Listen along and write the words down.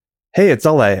Hey, it's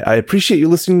Ale. I appreciate you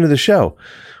listening to the show.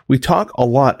 We talk a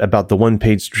lot about the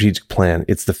one-page strategic plan.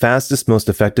 It's the fastest, most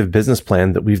effective business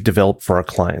plan that we've developed for our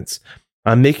clients.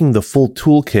 I'm making the full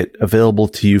toolkit available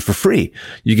to you for free.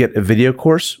 You get a video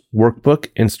course, workbook,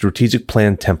 and strategic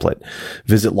plan template.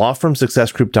 Visit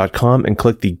lawfirmsuccessgroup.com and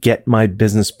click the Get My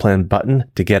Business Plan button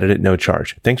to get it at no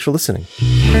charge. Thanks for listening.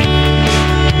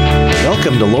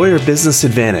 Welcome to Lawyer Business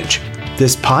Advantage.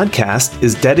 This podcast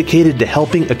is dedicated to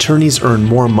helping attorneys earn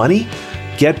more money,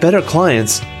 get better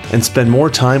clients, and spend more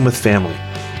time with family.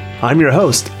 I'm your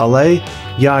host, Ale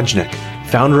Yajnik,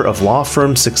 founder of Law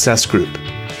Firm Success Group.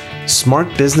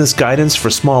 Smart business guidance for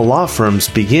small law firms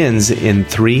begins in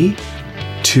 3,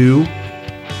 2,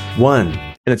 1.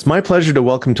 And it's my pleasure to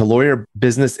welcome to Lawyer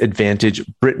Business Advantage,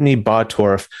 Brittany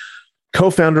Bottorff,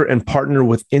 co-founder and partner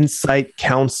with Insight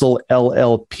Counsel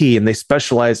LLP, and they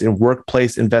specialize in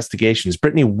workplace investigations.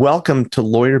 Brittany, welcome to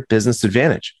Lawyer Business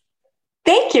Advantage.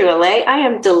 Thank you, Ale. I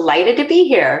am delighted to be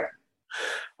here.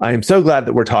 I am so glad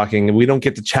that we're talking. We don't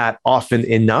get to chat often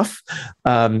enough.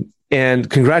 And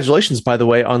congratulations, by the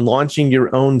way, on launching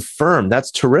your own firm. That's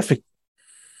terrific.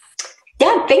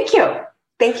 Yeah, thank you.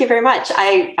 Thank you very much.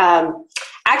 I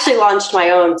actually launched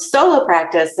my own solo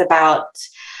practice about,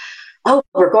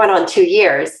 we're going on 2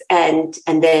 years. But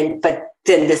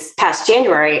then this past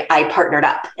January, I partnered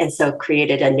up and so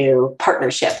created a new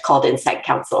partnership called Insight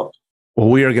Counsel. Well,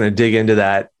 we are going to dig into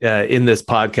that in this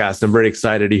podcast. I'm very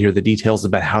excited to hear the details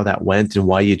about how that went and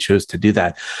why you chose to do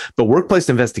that. But workplace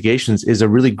investigations is a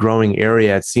really growing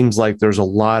area. It seems like there's a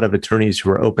lot of attorneys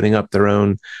who are opening up their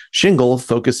own shingle,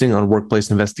 focusing on workplace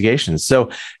investigations.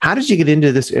 So how did you get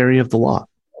into this area of the law?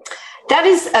 That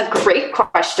is a great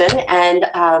question. And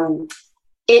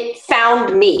it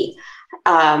found me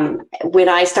when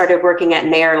I started working at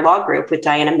Mayer Law Group with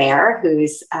Diana Mayer,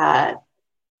 who's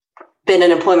been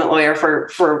an employment lawyer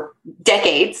for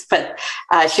decades, but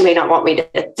she may not want me to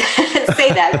say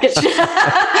that.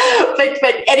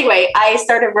 But anyway, I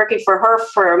started working for her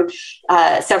firm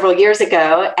several years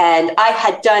ago, and I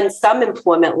had done some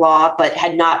employment law, but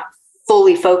had not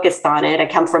fully focused on it. I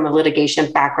come from a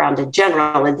litigation background in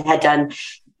general and had done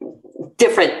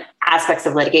different aspects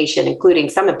of litigation, including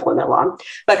some employment law,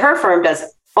 but her firm does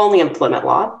only employment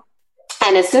law.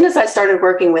 And as soon as I started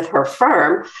working with her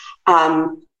firm,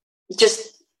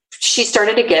 she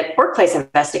started to get workplace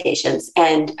investigations,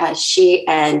 and she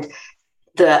and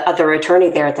the other attorney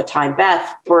there at the time,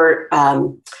 Beth, were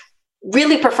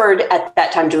really preferred at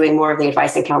that time doing more of the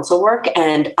advice and counsel work.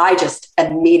 And I just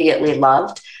immediately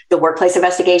loved the workplace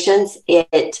investigations.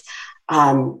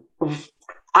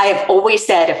 I have always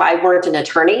said if I weren't an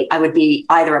attorney, I would be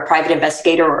either a private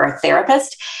investigator or a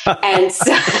therapist. And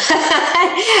so,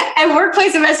 and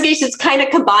workplace investigations kind of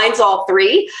combines all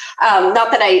three.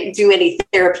 Not that I do any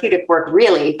therapeutic work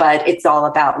really, but it's all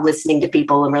about listening to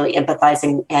people and really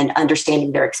empathizing and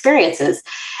understanding their experiences.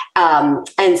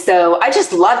 And so I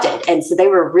just loved it. And so they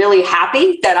were really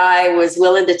happy that I was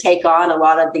willing to take on a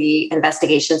lot of the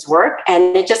investigations work,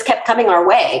 and it just kept coming our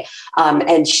way.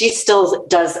 And she still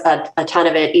does a ton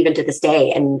of it even to this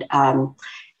day.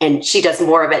 And she does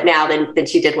more of it now than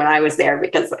she did when I was there,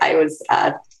 because I was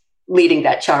leading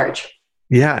that charge.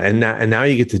 Yeah. And now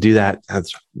you get to do that.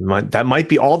 That might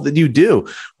be all that you do.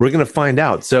 We're going to find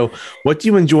out. So what do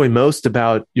you enjoy most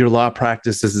about your law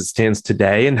practice as it stands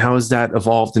today? And how has that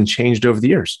evolved and changed over the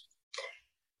years?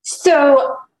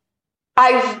 So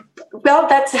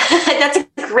that's a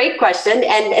great question.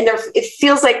 And it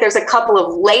feels like there's a couple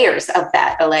of layers of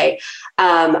that, Ale.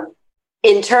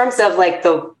 In terms of like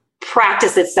the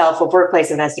practice itself of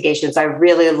workplace investigations, I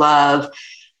really love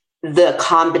the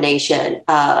combination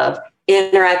of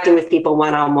interacting with people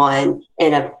one-on-one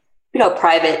in a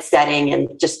private setting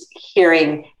and just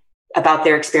hearing about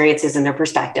their experiences and their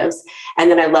perspectives. And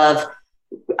then I love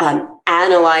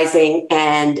analyzing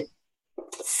and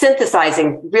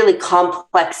synthesizing really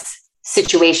complex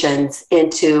situations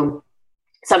into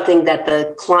something that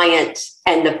the client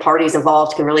and the parties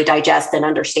involved can really digest and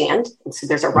understand. And so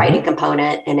there's a writing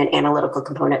component and an analytical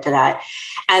component to that.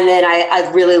 And then I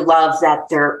really love that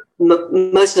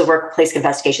most of the workplace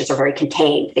investigations are very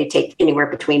contained. They take anywhere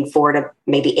between 4 to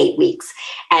maybe 8 weeks.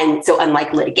 And so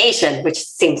unlike litigation, which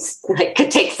seems like could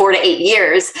take 4 to 8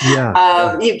 years,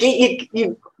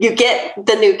 you get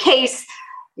the new case,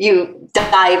 you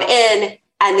dive in,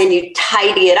 and then you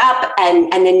tidy it up,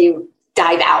 and then you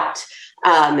dive out.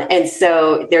 And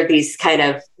so there are these kind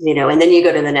of, and then you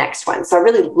go to the next one. So I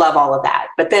really love all of that.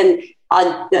 But then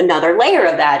on another layer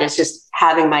of that is just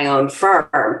having my own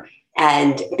firm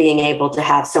and being able to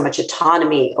have so much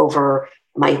autonomy over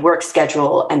my work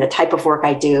schedule and the type of work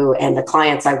I do and the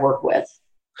clients I work with.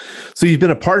 So you've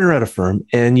been a partner at a firm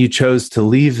and you chose to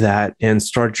leave that and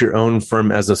start your own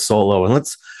firm as a solo. And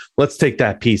let's take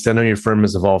that piece. I know your firm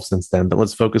has evolved since then, but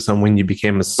let's focus on when you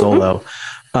became a solo.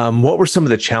 What were some of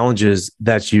the challenges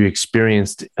that you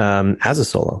experienced as a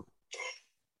solo?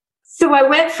 So I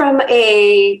went from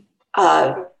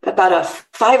about a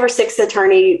 5 or 6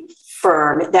 attorney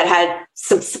firm that had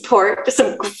some support,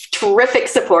 some terrific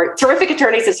support, terrific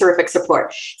attorneys and terrific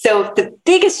support. So the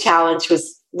biggest challenge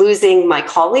was losing my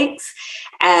colleagues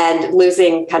and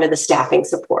losing kind of the staffing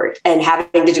support and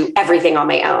having to do everything on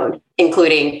my own,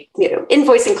 including,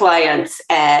 invoicing clients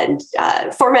and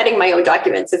formatting my own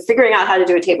documents and figuring out how to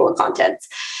do a table of contents.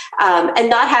 And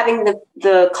not having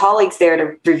the colleagues there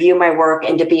to review my work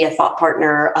and to be a thought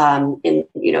partner in,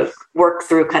 work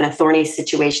through kind of thorny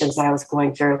situations that I was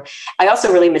going through. I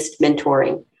also really missed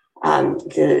mentoring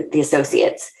the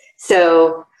associates.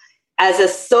 So as a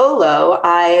solo,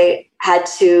 I had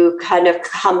to kind of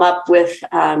come up with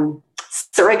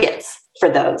surrogates for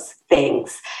those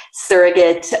things,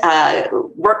 surrogate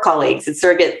work colleagues and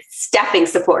surrogate staffing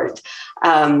support.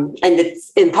 And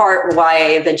it's in part why I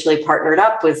eventually partnered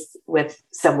up with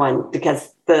someone,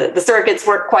 because the surrogates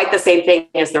weren't quite the same thing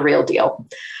as the real deal.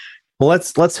 Well,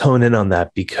 let's hone in on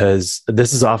that, because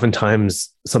this is oftentimes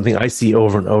something I see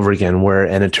over and over again, where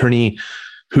an attorney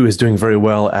who is doing very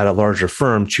well at a larger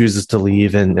firm chooses to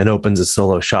leave and opens a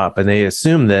solo shop. And they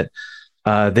assume that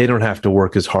they don't have to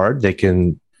work as hard. They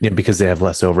can, because they have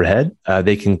less overhead,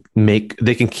 they can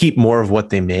keep more of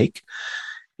what they make,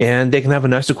 and they can have a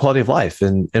nicer quality of life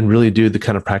and really do the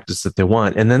kind of practice that they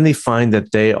want. And then they find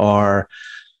that they are,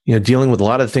 dealing with a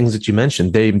lot of things that you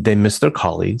mentioned. They miss their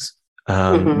colleagues.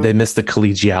 They miss the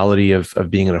collegiality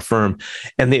of being in a firm,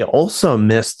 and they also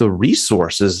miss the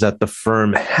resources that the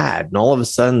firm had. And all of a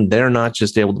sudden, they're not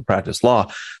just able to practice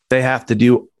law. They have to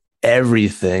do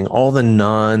everything, all the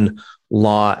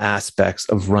non-law aspects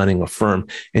of running a firm.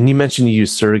 And you mentioned you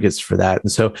use surrogates for that.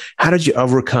 And so how did you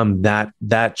overcome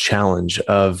that challenge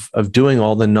of doing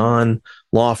all the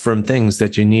non-law firm things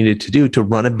that you needed to do to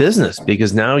run a business?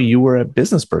 Because now you were a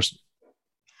business person.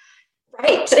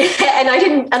 Right.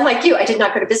 And unlike you, I did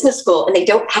not go to business school, and they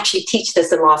don't actually teach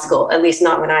this in law school, at least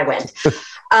not when I went.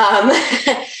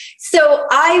 So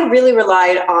I really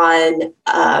relied on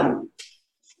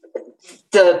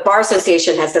the Bar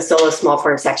Association has the solo small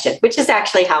firm section, which is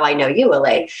actually how I know you,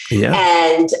 Ale. Yeah.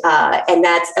 And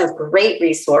that's a great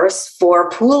resource for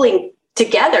pooling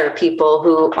together people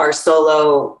who are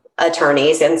solo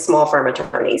attorneys and small firm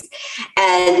attorneys.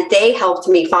 And they helped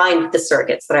me find the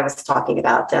surrogates that I was talking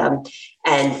about.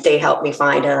 And they helped me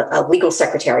find a legal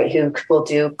secretary who will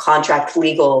do contract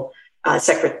legal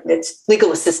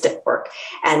legal assistant work.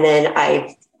 And then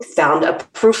I found a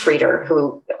proofreader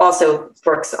who also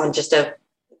works on just a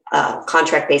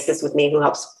contract basis with me, who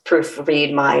helps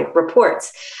proofread my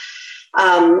reports.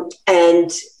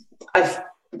 And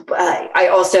I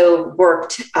also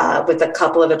worked with a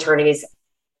couple of attorneys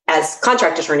as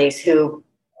contract attorneys who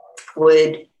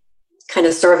would kind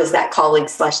of serve as that colleague /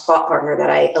 thought partner that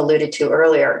I alluded to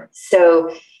earlier.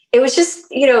 So it was just,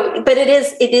 but it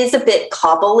is a bit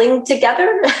cobbling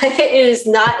together. It is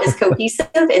not as cohesive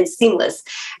and seamless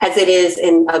as it is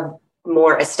in a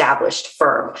more established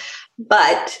firm.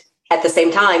 But at the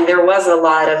same time, there was a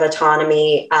lot of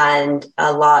autonomy and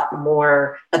a lot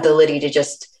more ability to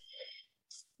just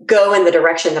go in the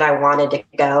direction that I wanted to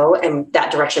go. And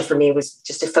that direction for me was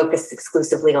just to focus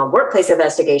exclusively on workplace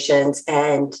investigations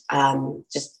and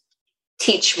just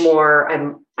teach more.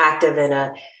 I'm active in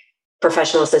a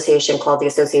professional association called the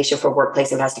Association for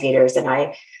Workplace Investigators. And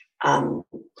I am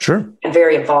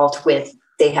very involved with,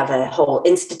 they have a whole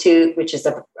institute, which is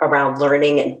around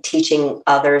learning and teaching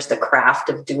others the craft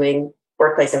of doing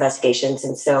workplace investigations.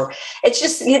 And so it's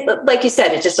just, like you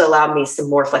said, it just allowed me some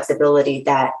more flexibility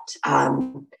that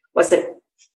wasn't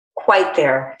quite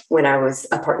there when I was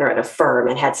a partner at a firm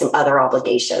and had some other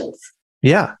obligations.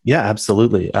 Yeah,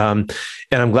 absolutely. And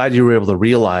I'm glad you were able to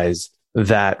realize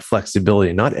that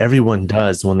flexibility. Not everyone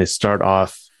does when they start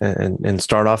off and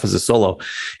start off as a solo.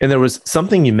 And there was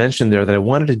something you mentioned there that I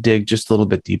wanted to dig just a little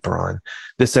bit deeper on.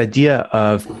 This idea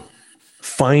of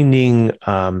finding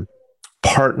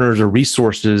partners or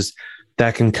resources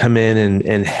that can come in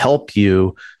and help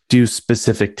you do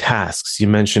specific tasks. You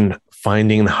mentioned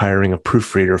finding and hiring a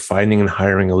proofreader, finding and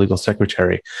hiring a legal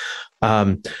secretary.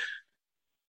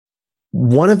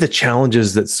 One of the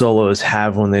challenges that solos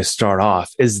have when they start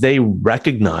off is they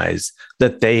recognize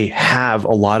that they have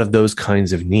a lot of those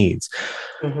kinds of needs,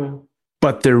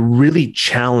 but they're really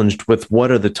challenged with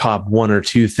what are the top 1 or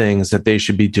 2 things that they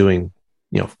should be doing.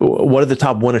 What are the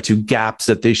top 1 or 2 gaps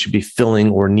that they should be filling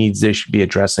or needs they should be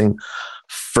addressing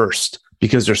first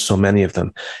because there's so many of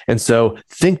them. And so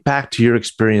think back to your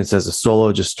experience as a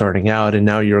solo just starting out, and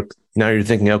now you're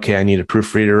thinking, okay, I need a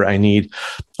proofreader, I need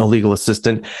a legal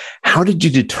assistant. How did you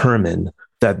determine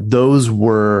that those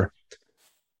were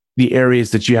the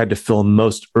areas that you had to fill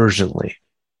most urgently?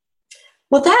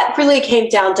 Well, that really came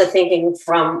down to thinking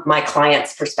from my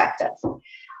client's perspective,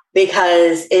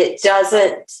 because it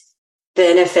doesn't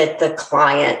benefit the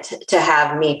client to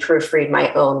have me proofread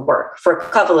my own work for a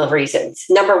couple of reasons.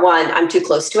 Number one, I'm too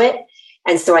close to it.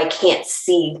 And so I can't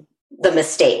see the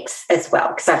mistakes as well,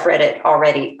 because I've read it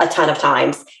already a ton of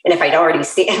times. And if I'd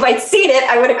seen it,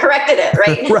 I would have corrected it,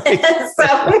 right? Right.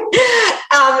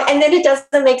 And then it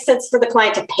doesn't make sense for the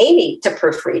client to pay me to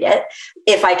proofread it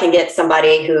if I can get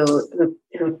somebody who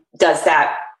does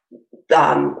that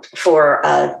for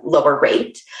a lower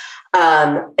rate.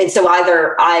 And so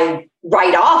either I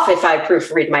write off if I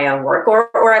proofread my own work,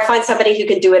 or I find somebody who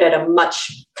can do it at a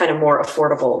much kind of more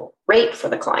affordable rate for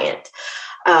the client.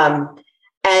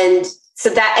 And so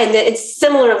and it's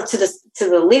similar to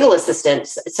the legal assistant.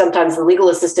 Sometimes the legal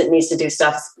assistant needs to do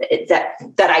stuff that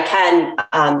I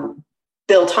can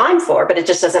bill time for, but it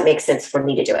just doesn't make sense for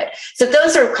me to do it. So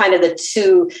those are kind of the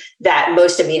two that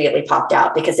most immediately popped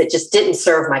out, because it just didn't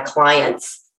serve my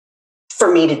clients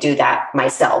for me to do that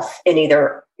myself, and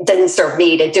either didn't serve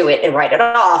me to do it and write it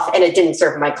off, and it didn't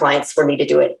serve my clients for me to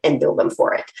do it and bill them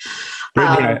for it.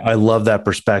 Brittany, I love that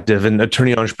perspective. And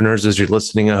attorney entrepreneurs, as you're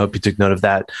listening, I hope you took note of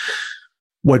that.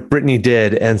 What Brittany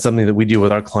did, and something that we do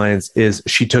with our clients, is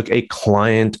she took a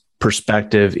client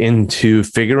perspective into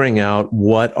figuring out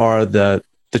what are the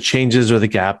changes or the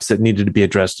gaps that needed to be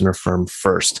addressed in her firm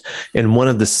first. And one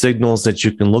of the signals that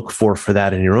you can look for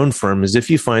that in your own firm is if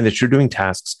you find that you're doing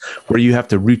tasks where you have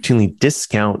to routinely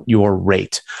discount your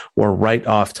rate or write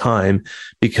off time,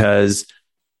 because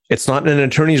it's not an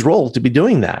attorney's role to be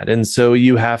doing that. And so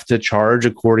you have to charge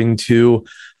according to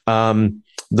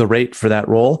the rate for that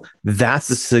role. That's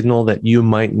a signal that you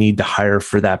might need to hire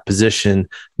for that position,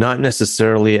 not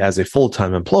necessarily as a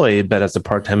full-time employee, but as a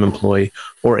part-time employee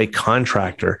or a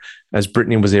contractor, as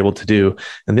Brittany was able to do.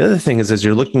 And the other thing is, as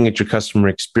you're looking at your customer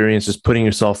experiences, putting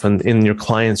yourself in your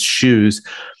client's shoes,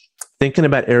 thinking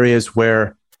about areas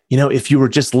where, if you were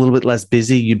just a little bit less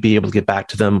busy, you'd be able to get back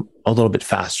to them a little bit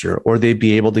faster, or they'd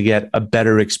be able to get a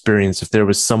better experience if there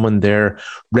was someone there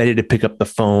ready to pick up the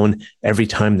phone every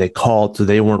time they called, so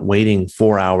they weren't waiting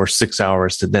 4 hours, 6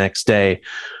 hours to the next day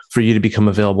for you to become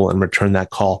available and return that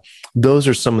call. Those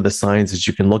are some of the signs that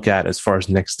you can look at as far as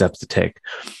next steps to take.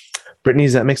 Brittany,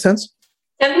 does that make sense?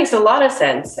 That makes a lot of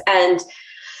sense. And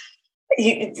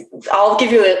I'll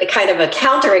give you a kind of a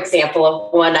counter example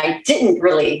of one I didn't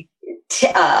really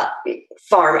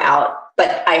farm out,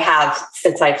 but I have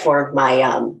since I formed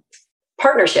my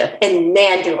partnership. And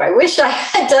man, do I wish I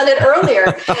had done it earlier.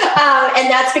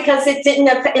 And that's because it didn't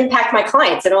impact my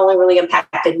clients. It only really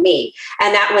impacted me.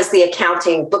 And that was the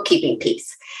accounting bookkeeping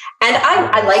piece. And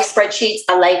I like spreadsheets.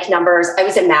 I like numbers. I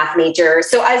was a math major.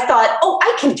 So I thought,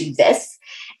 I can do this.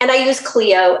 And I use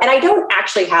Clio, and I don't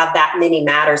actually have that many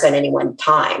matters at any one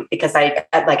time, because like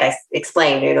I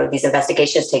explained, these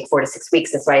investigations take 4 to 6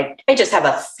 weeks. And so I just have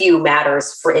a few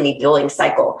matters for any billing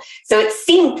cycle. So it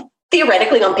seemed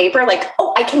theoretically on paper like,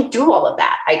 I can do all of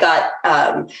that. I got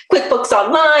QuickBooks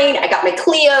Online. I got my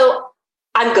Clio.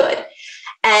 I'm good.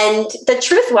 And the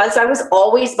truth was, I was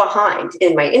always behind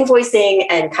in my invoicing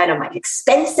and kind of my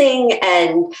expensing.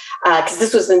 And because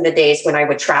this was in the days when I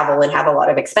would travel and have a lot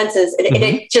of expenses. And, and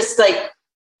it just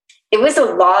it was a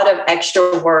lot of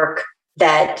extra work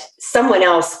that someone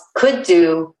else could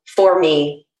do for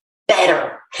me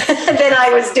better than I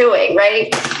was doing.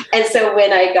 Right. And so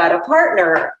when I got a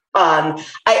partner,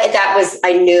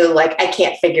 I knew I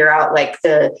can't figure out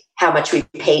how much we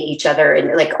pay each other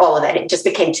and all of that. It just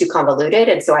became too convoluted.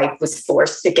 And so I was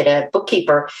forced to get a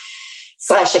bookkeeper /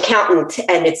 accountant.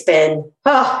 And it's been,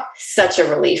 such a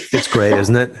relief. It's great,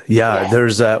 isn't it? Yeah. Yes.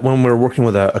 There's when we're working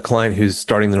with a client who's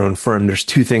starting their own firm, there's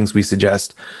 2 things we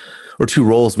suggest, or 2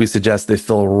 roles we suggest they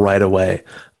fill right away.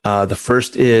 The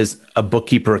first is a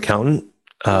bookkeeper accountant.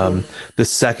 The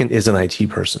second is an IT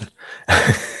person.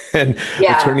 And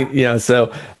attorney,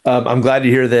 so I'm glad to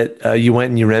hear that you went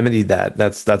and you remedied that.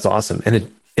 That's awesome,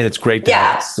 and it's great to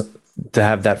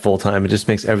have that full time. It just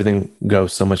makes everything go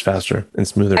so much faster and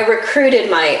smoother. I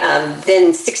recruited my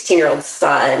then 16-year-old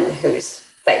son, who's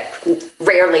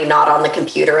rarely not on the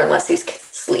computer unless he's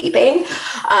sleeping.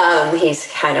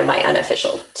 He's kind of my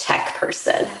unofficial tech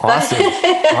person. Awesome.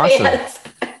 Yes.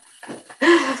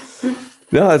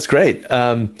 No, that's great.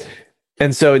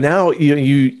 And so now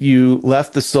you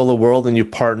left the solo world and you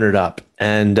partnered up.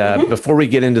 And before we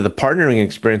get into the partnering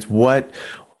experience, what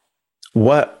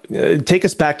Take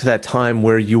us back to that time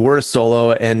where you were a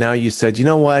solo and now you said, you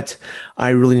know what, I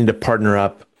really need to partner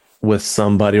up with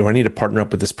somebody, or I need to partner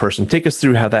up with this person. Take us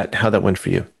through how that went for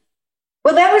you.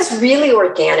 Well, that was really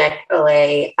organic,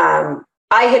 LA.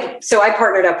 I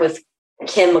partnered up with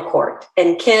Kim McCourt,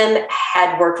 and Kim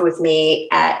had worked with me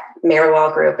at Mayer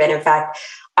Law Group. And in fact,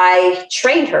 I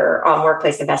trained her on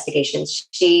workplace investigations.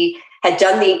 She had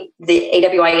done the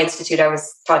AWI Institute I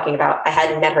was talking about. I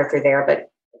hadn't met her through there, but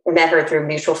met her through a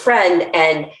mutual friend,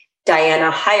 and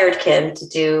Diana hired Kim to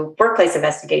do workplace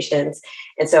investigations.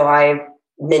 And so I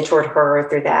mentored her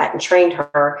through that and trained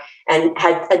her, and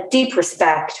had a deep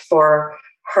respect for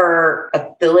her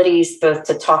abilities both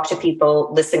to talk to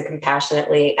people, listen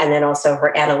compassionately, and then also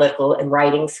her analytical and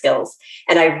writing skills.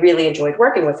 And I really enjoyed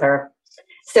working with her.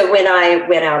 So when I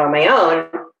went out on my own,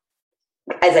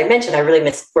 as I mentioned, I really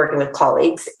missed working with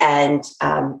colleagues and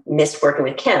missed working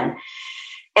with Kim.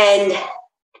 And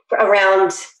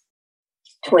around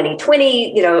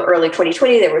 2020, early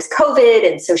 2020, there was COVID.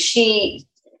 And so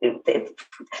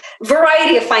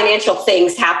variety of financial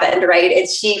things happened, right? And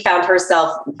she found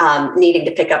herself needing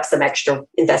to pick up some extra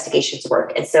investigations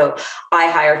work. And so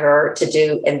I hired her to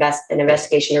do an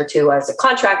investigation or two as a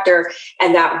contractor.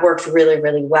 And that worked really,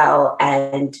 really well.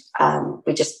 And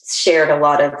we just shared a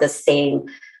lot of the same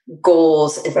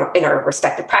goals in our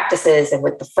respective practices and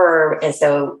with the firm. And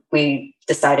so we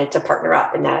decided to partner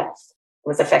up, and that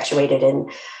was effectuated in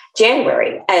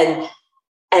January.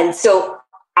 And so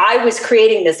I was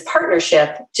creating this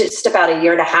partnership just about a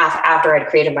year and a half after I'd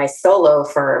created my solo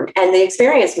firm. And the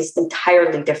experience was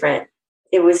entirely different.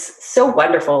 It was so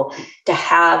wonderful to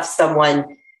have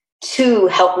someone to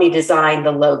help me design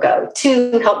the logo,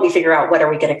 to help me figure out what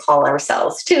are we going to call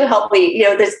ourselves, to help me,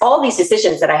 there's all these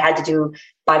decisions that I had to do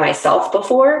by myself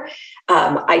before.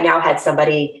 I now had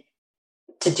somebody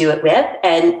to do it with.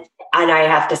 And I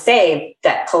have to say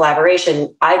that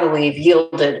collaboration, I believe,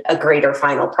 yielded a greater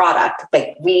final product.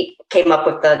 Like, we came up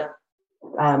with the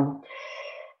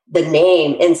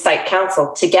name Insight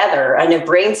Counsel together in a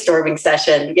brainstorming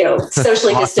session,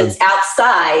 socially Awesome. distanced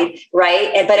outside,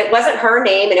 right? But it wasn't her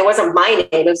name and it wasn't my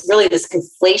name. It was really this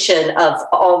conflation of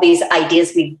all these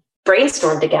ideas we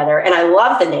brainstormed together. And I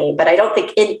love the name, but I don't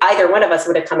think either one of us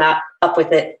would have come up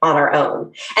with it on our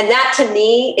own. And that, to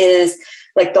me, is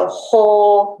like the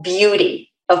whole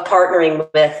beauty of partnering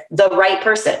with the right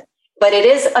person. But it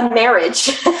is a marriage.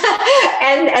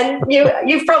 and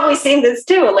you've probably seen this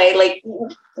too, Elaine. Like,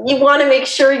 you want to make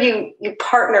sure you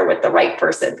partner with the right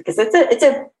person, because it's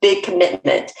a big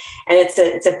commitment, and it's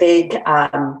a big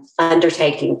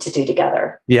undertaking to do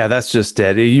together. Yeah, that's just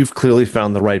it. You've clearly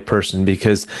found the right person,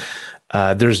 because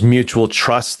there's mutual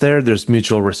trust there. There's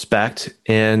mutual respect,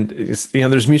 and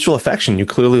there's mutual affection. You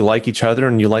clearly like each other,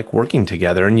 and you like working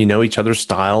together, and you know each other's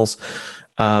styles.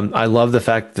 I love the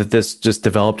fact that this just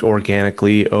developed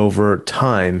organically over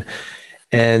time.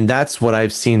 And that's what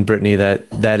I've seen, Brittany,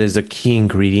 that is a key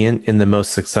ingredient in the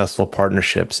most successful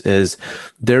partnerships. Is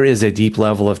there is a deep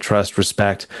level of trust,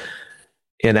 respect,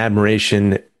 and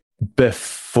admiration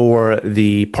before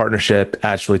the partnership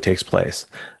actually takes place.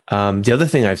 The other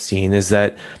thing I've seen is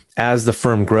that as the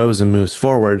firm grows and moves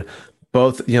forward,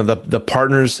 both, the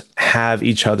partners have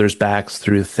each other's backs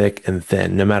through thick and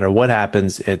thin. No matter what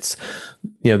happens, it's,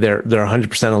 they're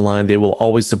 100% aligned. They will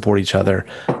always support each other.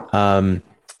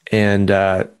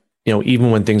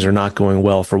 Even when things are not going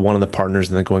well for one of the partners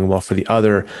and then going well for the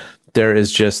other, there is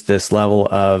just this level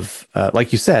of,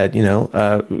 like you said,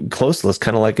 closeness,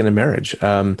 kind of like in a marriage,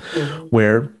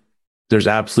 where there's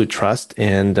absolute trust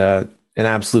and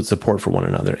absolute support for one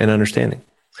another and understanding.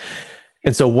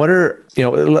 And so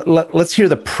let's hear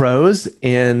the pros,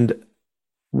 and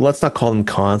let's not call them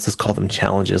cons, let's call them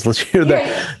challenges. Let's hear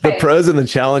the pros and the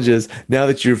challenges now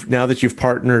that you've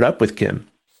partnered up with Kim.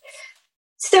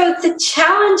 So the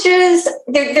challenges,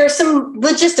 there's some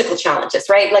logistical challenges,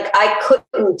 right? Like, I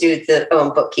couldn't do the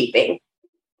own bookkeeping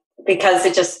because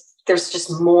there's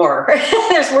just more.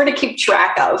 There's more to keep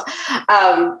track of,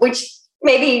 which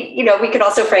maybe, we could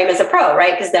also frame as a pro,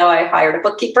 right? Because now I hired a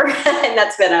bookkeeper and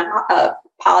that's been a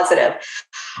positive.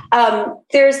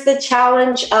 There's the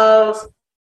challenge of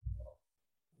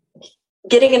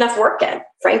getting enough work in,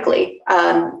 frankly.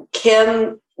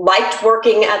 Kim liked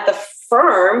working at the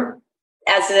firm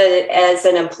as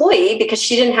an employee because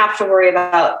she didn't have to worry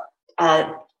about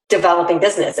developing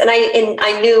business. And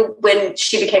I knew when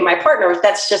she became my partner,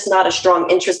 that's just not a strong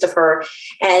interest of her.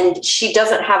 And she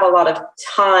doesn't have a lot of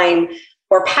time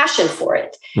or passion for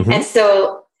it. Mm-hmm. And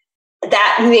so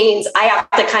that means I have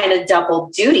to kind of double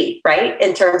duty, right?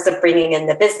 In terms of bringing in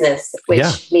the business,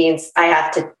 which means I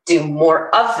have to do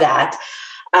more of that.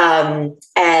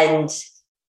 And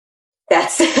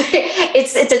that's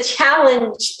it's a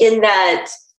challenge in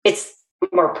that it's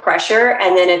more pressure,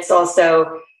 and then it's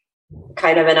also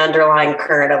kind of an underlying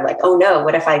current of like, oh no,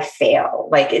 what if I fail?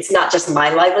 Like, it's not just my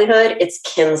livelihood, it's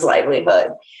Kim's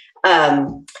livelihood.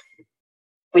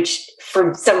 Which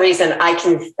for some reason I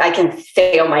can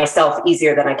fail myself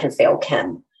easier than I can fail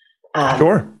Kim.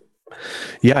 Sure.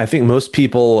 Yeah, I think most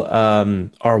people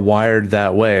are wired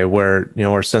that way, where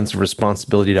our sense of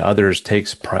responsibility to others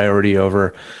takes priority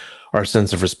over our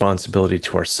sense of responsibility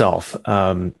to ourselves.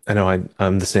 I know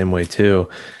I'm the same way too,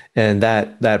 and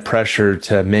that pressure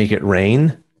to make it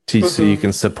rain so you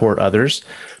can support others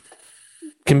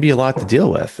can be a lot to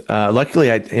deal with.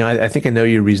 Luckily, I think I know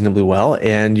you reasonably well,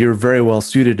 and you're very well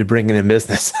suited to bringing in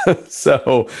business.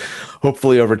 So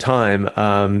hopefully over time,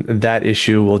 that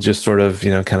issue will just sort of,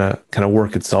 kind of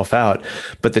work itself out.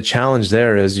 But the challenge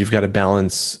there is you've got to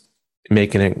balance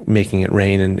making it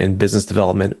rain in business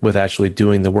development with actually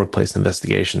doing the workplace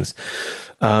investigations.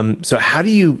 So how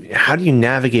do you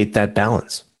navigate that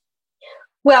balance?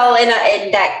 Well,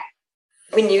 and that,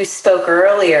 when you spoke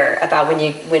earlier about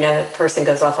when a person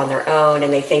goes off on their own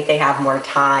and they think they have more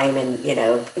time, and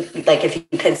like if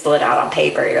you pencil it out on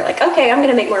paper, you're like, okay, I'm going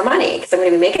to make more money because I'm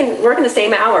going to be working the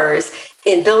same hours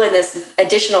and billing this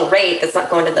additional rate that's not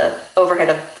going to the overhead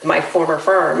of my former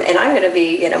firm, and I'm going to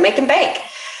be making bank.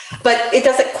 But it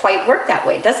doesn't quite work that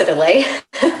way, does it, Alay?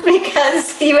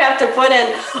 Because you have to put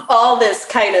in all this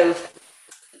kind of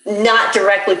not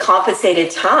directly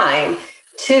compensated time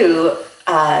to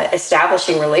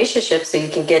establishing relationships so you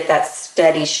can get that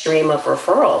steady stream of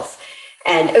referrals.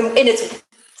 And it's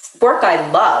work I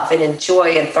love and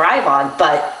enjoy and thrive on,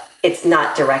 but it's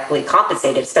not directly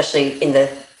compensated, especially in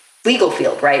the legal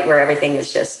field, right? Where everything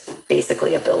is just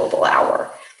basically a billable hour.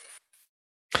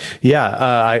 Yeah,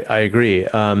 I agree.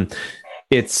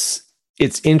 It's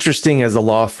interesting as a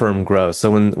law firm grows.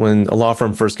 So when a law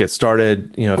firm first gets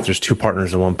started, if there's two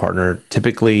partners and one partner,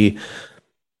 typically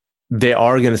they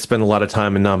are going to spend a lot of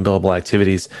time in non-billable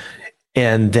activities.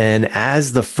 And then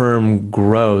as the firm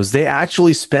grows, they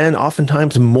actually spend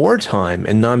oftentimes more time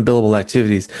in non-billable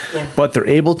activities, but they're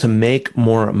able to make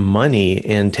more money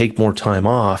and take more time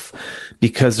off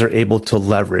because they're able to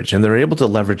leverage. And they're able to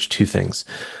leverage two things.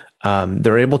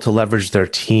 They're able to leverage their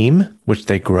team, which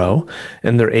they grow,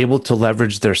 and they're able to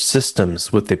leverage their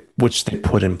systems, which they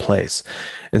put in place.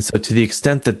 And so to the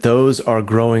extent that those are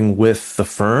growing with the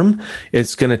firm,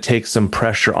 it's going to take some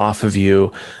pressure off of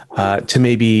you to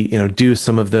maybe, do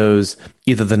some of those,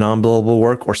 either the non-billable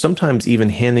work or sometimes even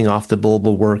handing off the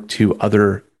billable work to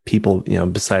other people,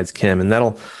 besides Kim. And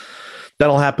that'll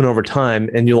happen over time.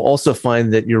 And you'll also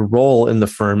find that your role in the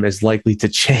firm is likely to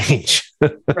change.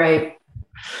 Right.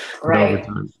 Right.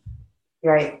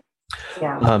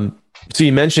 Yeah. So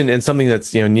you mentioned, and something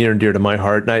that's near and dear to my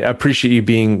heart, and I appreciate you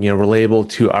being relatable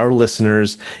to our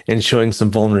listeners and showing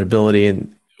some vulnerability.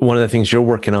 And one of the things you're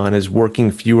working on is working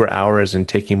fewer hours and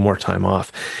taking more time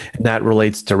off, and that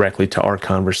relates directly to our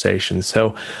conversation.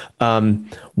 So,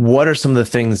 what are some of the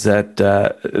things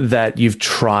that you've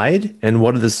tried, and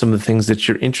what are some of the things that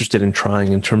you're interested in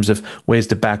trying in terms of ways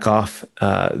to back off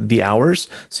the hours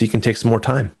so you can take some more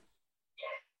time?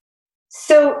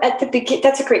 So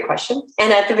that's a great question.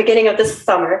 And at the beginning of this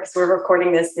summer, because we're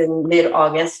recording this in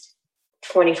mid-August,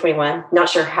 2021, not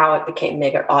sure how it became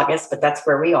mid-August, but that's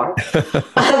where we are. And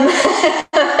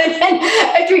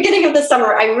at the beginning of the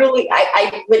summer, I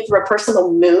went through a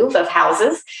personal move of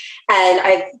houses, and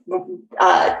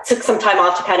I took some time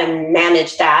off to kind of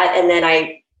manage that. And then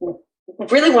I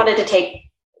really wanted to take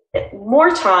more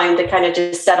time to kind of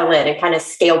just settle in and kind of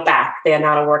scale back the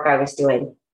amount of work I was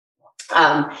doing.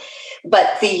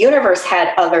 But the universe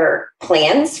had other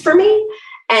plans for me.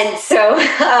 And so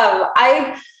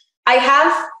I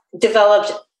have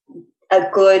developed a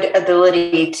good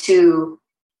ability to,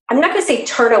 I'm not going to say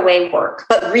turn away work,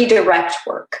 but redirect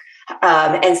work.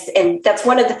 And that's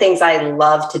one of the things I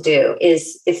love to do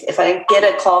is if I get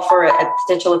a call for a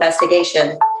potential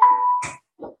investigation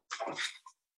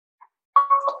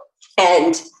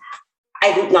and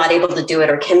I'm not able to do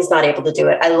it, or Kim's not able to do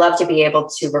it, I love to be able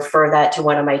to refer that to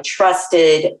one of my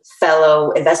trusted fellow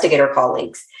investigator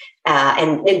colleagues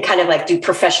and kind of like do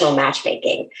professional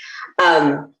matchmaking.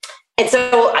 And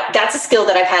so that's a skill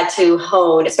that I've had to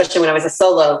hone, especially when I was a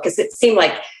solo, because it seemed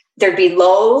like there'd be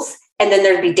lulls and then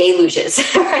there'd be deluges,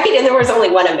 right? And there was only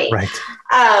one of me.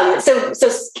 Right. So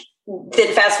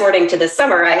then fast forwarding to this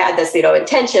summer, I had this,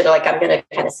 intention, like I'm going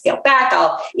to kind of scale back.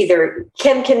 I'll either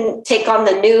Kim can take on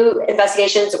the new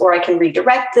investigations or I can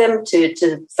redirect them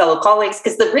to fellow colleagues,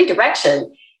 because the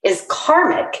redirection is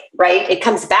karmic, right? It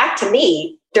comes back to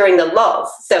me during the lulls.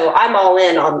 So I'm all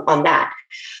in on that.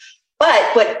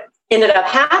 But what ended up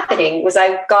happening was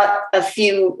I got a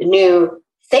few new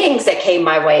things that came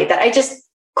my way that I just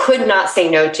could not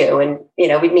say no to. And,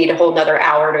 we'd need a whole nother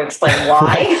hour to explain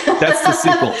why. That's the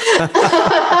sequel.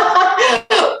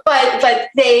 but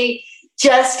they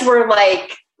just were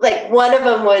like one of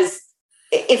them was,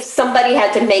 if somebody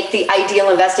had to make the ideal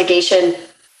investigation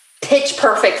pitch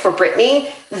perfect for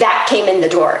Brittany, that came in the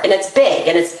door, and it's big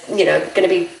and it's, going to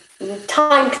be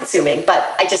time consuming,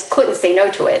 but I just couldn't say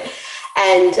no to it.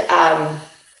 And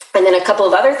then a couple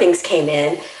of other things came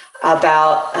in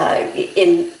about,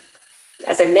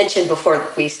 as I mentioned before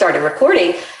we started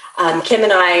recording, Kim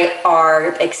and I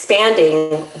are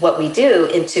expanding what we do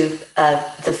into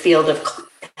the field of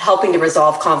helping to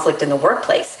resolve conflict in the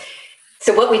workplace.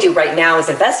 So what we do right now as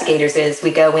investigators is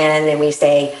we go in and we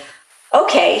say,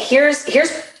 okay, here's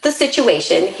the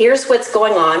situation, here's what's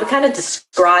going on, kind of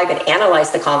describe and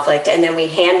analyze the conflict, and then we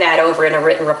hand that over in a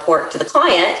written report to the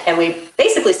client, and we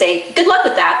basically say, good luck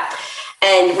with that,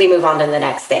 and we move on to the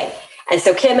next thing. And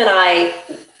so Kim and I,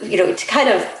 to kind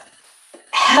of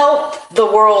help the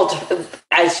world,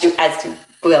 as you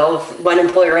will, one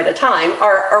employer at a time,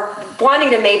 are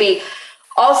wanting to maybe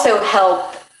also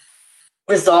help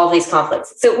resolve these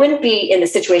conflicts. So it wouldn't be in the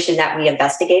situation that we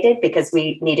investigated because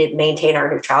we needed to maintain our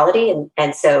neutrality.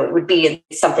 And so it would be in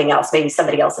something else. Maybe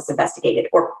somebody else has investigated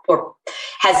or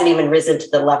hasn't even risen to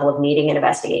the level of needing an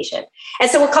investigation. And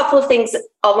so a couple of things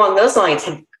along those lines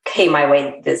came my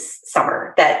way this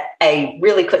summer that I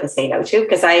really couldn't say no to,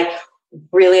 because I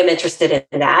really am interested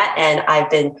in that. And I've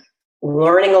been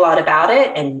learning a lot about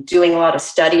it and doing a lot of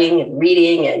studying and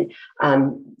reading and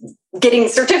getting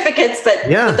certificates, but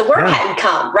the work hadn't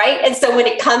come, right? And so when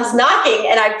it comes knocking,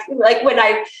 and it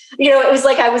was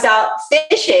like I was out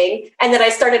fishing, and then I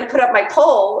started to put up my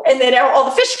pole, and then all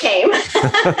the fish came.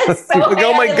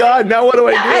 Oh my God, now what do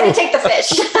I do? I had to take the fish.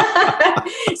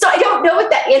 So I don't know if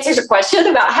that answers your question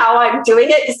about how I'm doing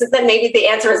it, because then maybe the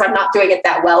answer is I'm not doing it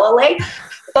that well, Alay.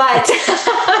 But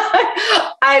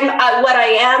what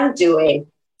I am doing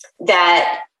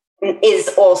that is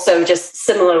also just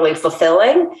similarly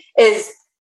fulfilling is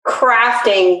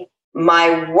crafting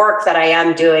my work that I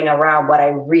am doing around what I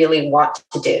really want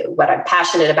to do, what I'm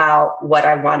passionate about, what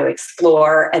I want to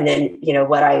explore, and then,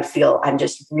 what I feel I'm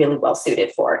just really well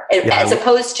suited for. As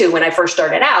opposed to when I first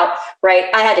started out,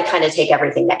 right, I had to kind of take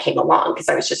everything that came along because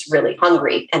I was just really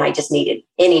hungry and I just needed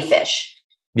any fish.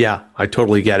 Yeah, I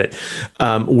totally get it.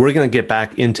 We're going to get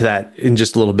back into that in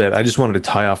just a little bit. I just wanted to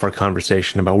tie off our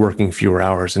conversation about working fewer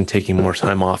hours and taking more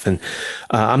time off. And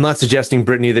I'm not suggesting,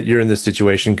 Brittany, that you're in this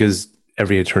situation, because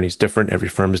every attorney is different, every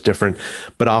firm is different.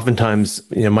 But oftentimes,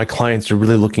 my clients are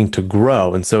really looking to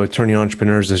grow. And so attorney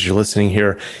entrepreneurs, as you're listening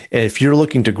here, if you're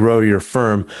looking to grow your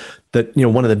firm, that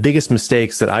one of the biggest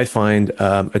mistakes that I find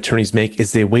attorneys make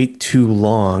is they wait too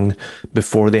long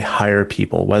before they hire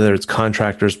people, whether it's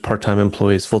contractors, part-time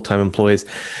employees, full-time employees.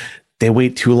 They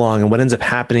wait too long, and what ends up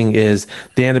happening is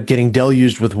they end up getting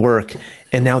deluged with work,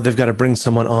 and now they've got to bring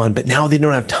someone on, but now they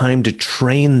don't have time to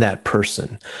train that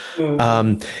person.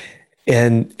 And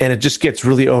it just gets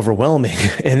really overwhelming,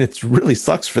 and it really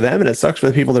sucks for them, and it sucks for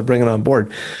the people they're bringing on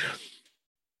board.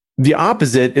 The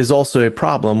opposite is also a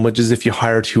problem, which is if you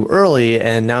hire too early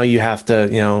and now you have to,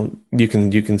 you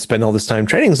can spend all this time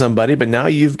training somebody, but now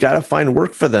you've got to find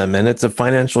work for them, and it's a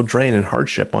financial drain and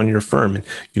hardship on your firm, and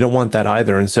you don't want that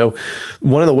either. And so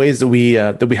one of the ways that we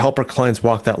help our clients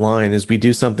walk that line is we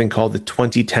do something called the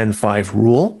 20-10-5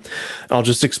 rule. I'll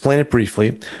just explain it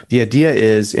briefly. The idea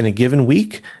is, in a given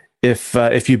week,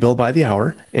 if you bill by the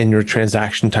hour and you're a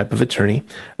transaction type of attorney,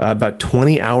 about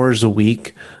 20 hours a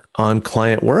week on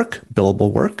client work,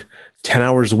 billable work, 10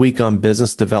 hours a week on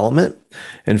business development,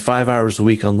 and 5 hours a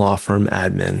week on law firm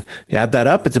admin. You add that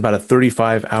up, it's about a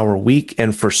 35-hour week.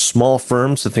 And for small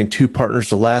firms, so think 2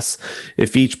 partners or less,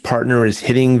 if each partner is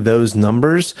hitting those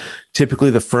numbers, typically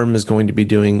the firm is going to be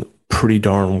doing pretty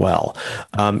darn well.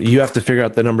 You have to figure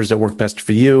out the numbers that work best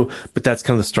for you, but that's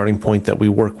kind of the starting point that we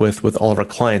work with all of our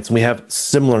clients. And we have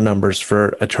similar numbers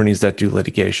for attorneys that do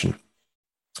litigation.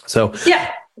 So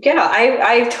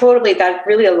I totally, that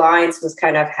really aligns with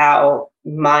kind of how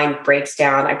mine breaks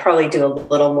down. I probably do a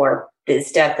little more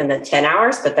biz dev than the 10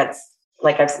 hours, but that's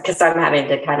because I'm having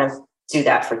to kind of do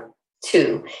that for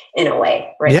 2 in a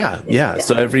way, right? Yeah.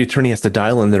 So every attorney has to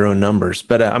dial in their own numbers,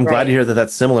 but I'm glad to hear that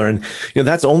that's similar. And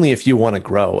that's only if you want to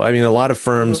grow. I mean, a lot of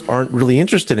firms aren't really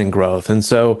interested in growth, and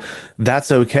so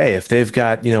that's okay if they've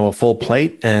got a full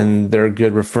plate and they're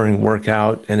good referring work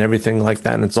out and everything like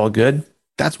that, and it's all good.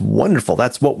 That's wonderful.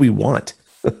 That's what we want.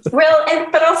 But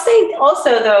I'll say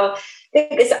also, though,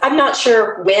 because I'm not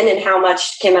sure when and how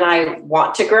much Kim and I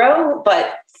want to grow,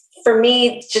 but for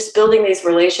me, just building these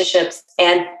relationships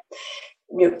and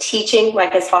teaching,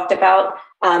 like I talked about,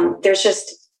 there's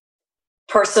just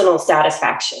personal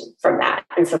satisfaction from that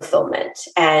and fulfillment,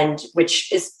 and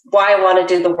which is why I want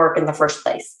to do the work in the first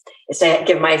place, is to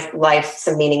give my life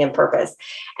some meaning and purpose.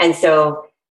 And so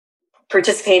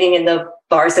participating in the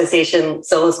Bar Association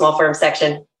Solo Small Firm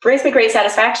section brings me great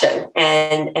satisfaction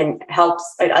and helps.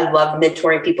 I love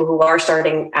mentoring people who are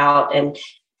starting out and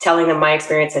telling them my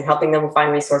experience and helping them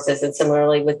find resources, and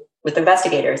similarly with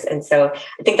investigators. And so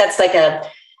I think that's like an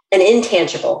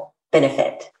intangible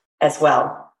benefit as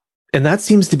well. And that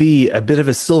seems to be a bit of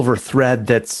a silver thread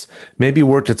that's maybe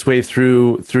worked its way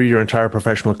through your entire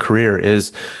professional career,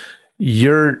 is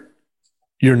you're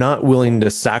not willing to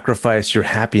sacrifice your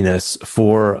happiness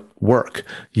for work.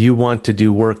 You want to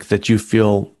do work that you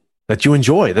feel that you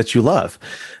enjoy, that you love.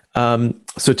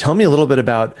 So tell me a little bit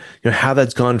about how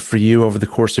that's gone for you over the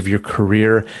course of your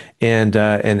career, and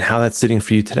how that's sitting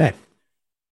for you today.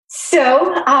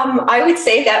 So I would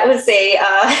say that was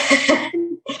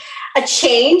a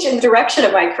change in the direction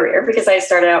of my career, because I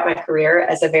started out my career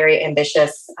as a very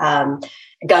ambitious,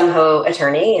 gung-ho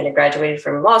attorney, and I graduated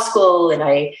from law school, and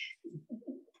I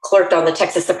clerked on the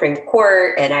Texas Supreme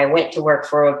Court, and I went to work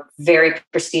for a very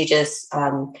prestigious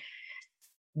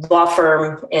law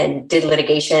firm and did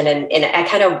litigation, and I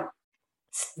kind of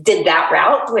did that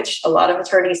route, which a lot of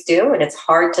attorneys do, and it's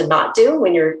hard to not do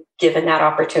when you're given that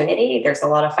opportunity. There's a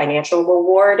lot of financial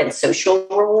reward and social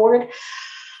reward.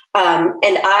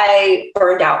 And I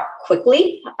burned out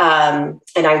quickly, and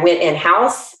I went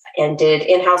in-house and did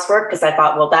in-house work because I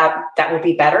thought, well, that would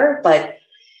be better. But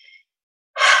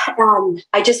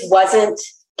I just wasn't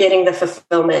getting the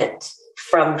fulfillment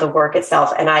from the work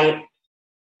itself. And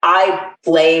I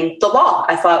blamed the law.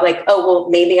 I thought like, oh, well,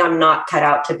 maybe I'm not cut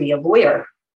out to be a lawyer.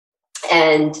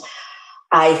 And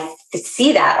I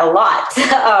see that a lot.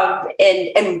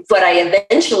 And what I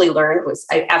eventually learned was,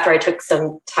 after I took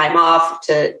some time off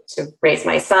to raise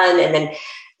my son, and then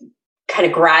kind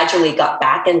of gradually got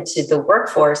back into the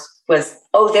workforce, was,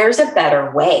 oh, there's a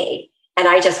better way. And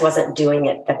I just wasn't doing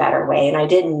it the better way. And I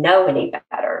didn't know any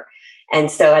better. And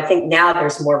so I think now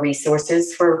there's more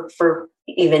resources for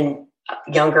even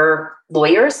younger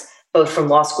lawyers, both from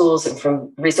law schools and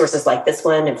from resources like this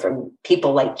one, and from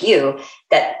people like you,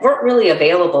 that weren't really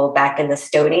available back in the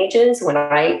Stone Ages when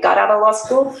I got out of law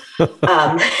school.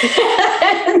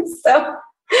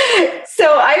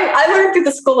 So I learned through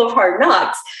the School of Hard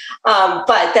Knocks.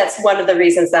 But that's one of the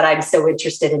reasons that I'm so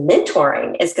interested in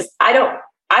mentoring, is because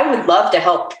I would love to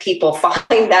help people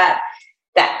find that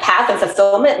path of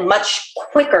fulfillment much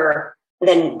quicker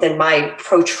than my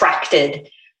protracted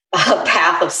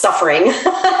path of suffering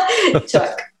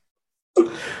took.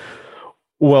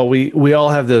 Well, we all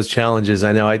have those challenges.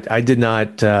 I know I did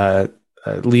not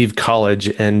leave college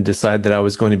and decide that I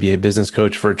was going to be a business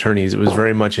coach for attorneys. It was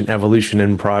very much an evolution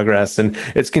in progress, and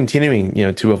it's continuing,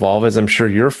 to evolve, as I'm sure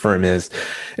your firm is.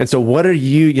 And so what are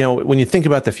you, when you think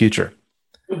about the future,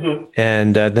 mm-hmm.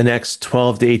 and the next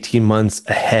 12 to 18 months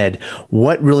ahead,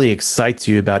 what really excites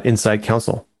you about Inside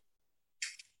Counsel?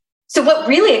 So what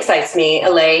really excites me,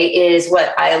 Alay, is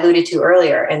what I alluded to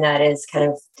earlier, and that is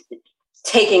kind of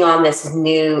taking on this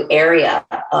new area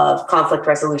of conflict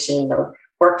resolution in the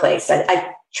workplace.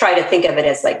 I try to think of it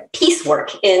as like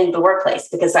piecework in the workplace,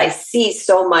 because I see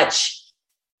so much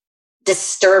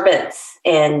disturbance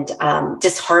and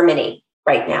disharmony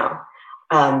right now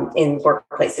in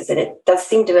workplaces. And it does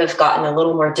seem to have gotten a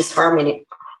little more disharmonious,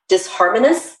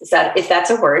 if that's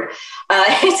a word.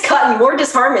 It's gotten more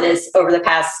disharmonious over the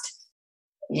past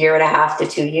year and a half to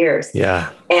 2 years. Yeah.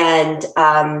 And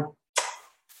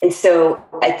so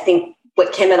I think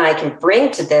what Kim and I can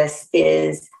bring to this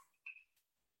is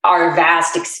our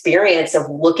vast experience of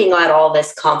looking at all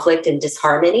this conflict and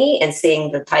disharmony and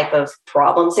seeing the type of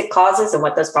problems it causes and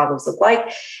what those problems look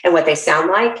like and what they sound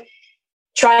like,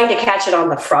 trying to catch it on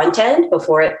the front end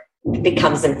before it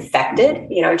becomes infected,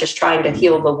 just trying to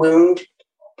heal the wound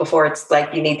before it's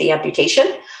like you need the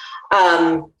amputation.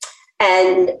 And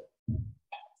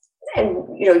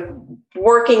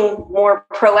working more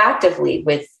proactively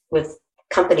with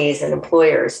companies and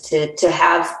employers to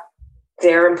have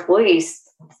their employees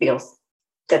feel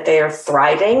that they are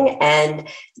thriving and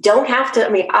don't have to. I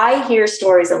mean, I hear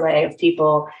stories of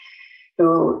people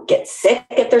who get sick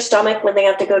at their stomach when they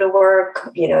have to go to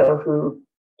work, who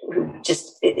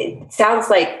just, it sounds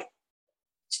like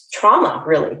trauma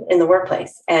really in the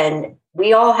workplace. And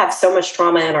we all have so much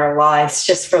trauma in our lives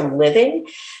just from living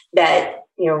that,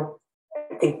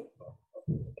 I think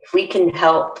if we can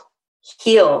help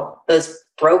heal those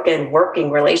broken working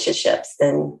relationships,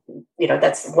 then,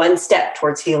 that's one step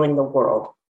towards healing the world.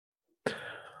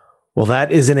 Well,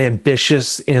 that is an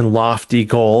ambitious and lofty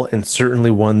goal, and certainly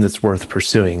one that's worth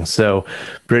pursuing. So,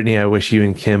 Brittany, I wish you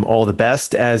and Kim all the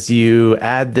best as you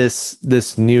add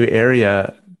this new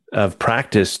area of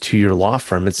practice to your law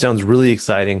firm. It sounds really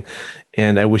exciting,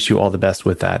 and I wish you all the best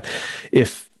with that.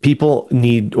 If people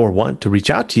need or want to reach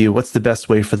out to you, what's the best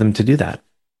way for them to do that?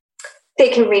 They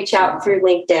can reach out through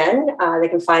LinkedIn. They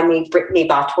can find me, Brittany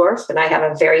Bottorff, and I have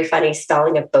a very funny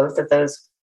spelling of both of those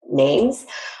names,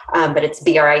 but it's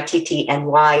Brittny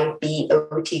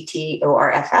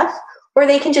Bottorff, or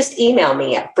they can just email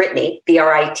me at Brittany,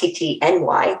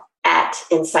 Brittny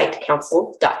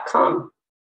 @insightcounsel.com.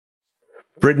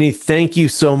 Brittany, thank you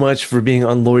so much for being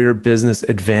on Lawyer Business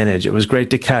Advantage. It was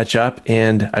great to catch up,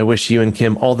 and I wish you and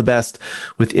Kim all the best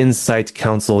with Insight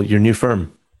Counsel, your new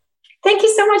firm. Thank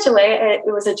you so much, Alea. It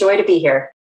was a joy to be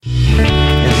here.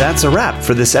 And that's a wrap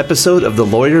for this episode of the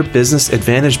Lawyer Business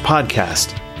Advantage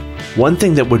podcast. One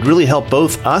thing that would really help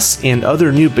both us and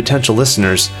other new potential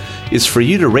listeners is for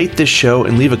you to rate this show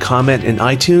and leave a comment in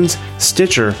iTunes,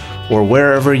 Stitcher, or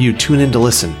wherever you tune in to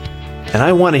listen. And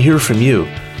I want to hear from you,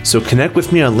 so connect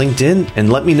with me on LinkedIn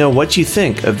and let me know what you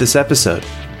think of this episode.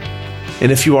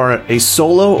 And if you are a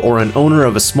solo or an owner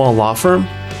of a small law firm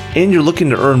and you're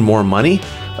looking to earn more money,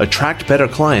 attract better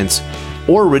clients,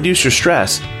 or reduce your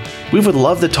stress, we would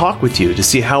love to talk with you to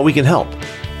see how we can help.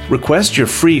 Request your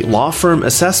free law firm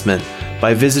assessment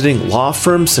by visiting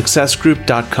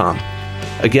lawfirmsuccessgroup.com.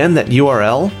 Again, that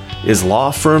URL is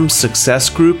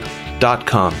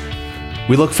lawfirmsuccessgroup.com.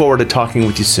 We look forward to talking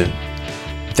with you soon.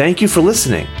 Thank you for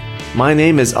listening. My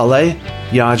name is Ale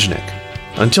Yajnik.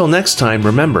 Until next time,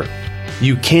 remember,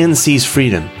 you can seize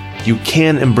freedom. You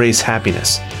can embrace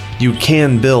happiness. You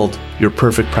can build your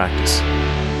perfect practice.